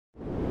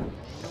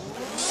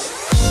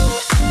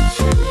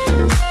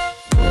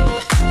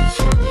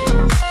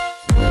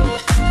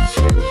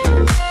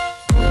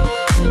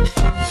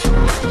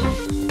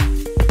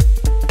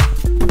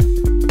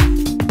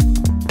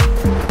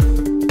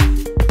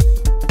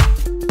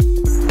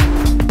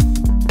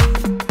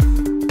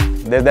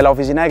Desde la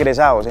Oficina de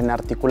Egresados, en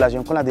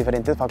articulación con las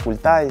diferentes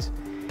facultades,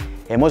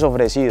 hemos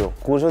ofrecido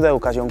cursos de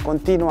educación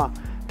continua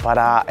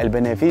para el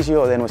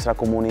beneficio de nuestra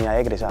comunidad de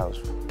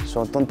egresados.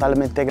 Son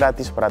totalmente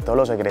gratis para todos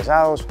los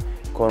egresados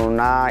con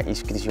una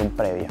inscripción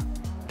previa.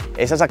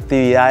 Esas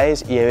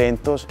actividades y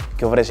eventos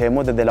que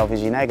ofrecemos desde la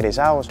Oficina de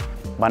Egresados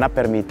van a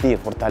permitir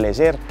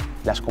fortalecer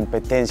las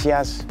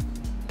competencias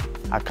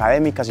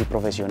académicas y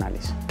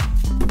profesionales.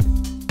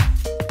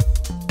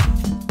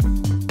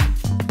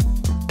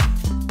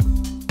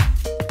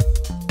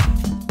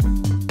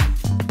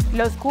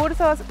 Los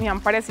cursos me han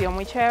parecido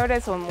muy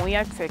chéveres, son muy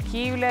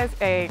asequibles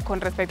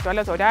con respecto a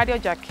los horarios,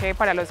 ya que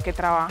para los que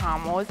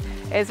trabajamos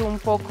es un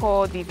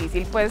poco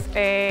difícil pues,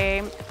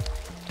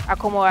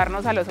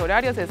 acomodarnos a los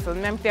horarios. Estos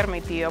me han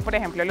permitido, por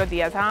ejemplo, los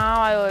días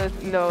sábados,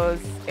 los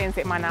en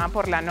semana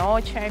por la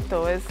noche.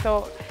 Todo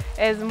esto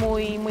es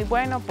muy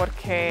bueno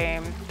porque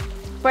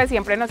pues,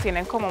 siempre nos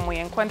tienen como muy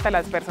en cuenta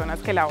las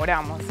personas que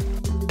laboramos.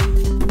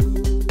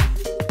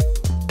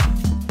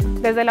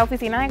 Desde la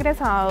Oficina de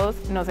Egresados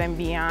nos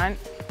envían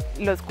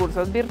los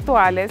cursos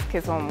virtuales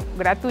que son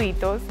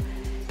gratuitos,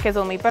 que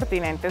son muy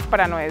pertinentes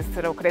para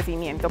nuestro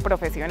crecimiento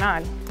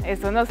profesional.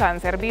 Estos nos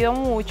han servido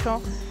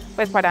mucho,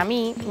 pues para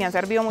mí me han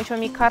servido mucho en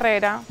mi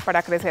carrera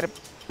para crecer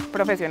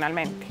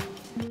profesionalmente.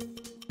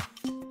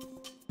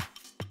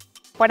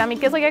 Para mí,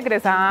 que soy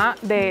egresada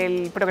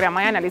del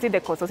programa de análisis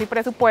de costos y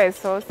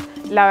presupuestos,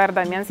 la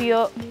verdad me han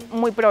sido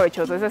muy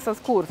provechosos estos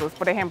cursos,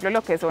 por ejemplo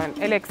lo que son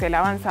el Excel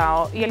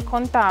avanzado y el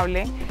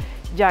contable,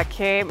 ya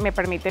que me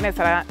permiten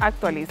estar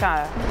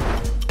actualizada.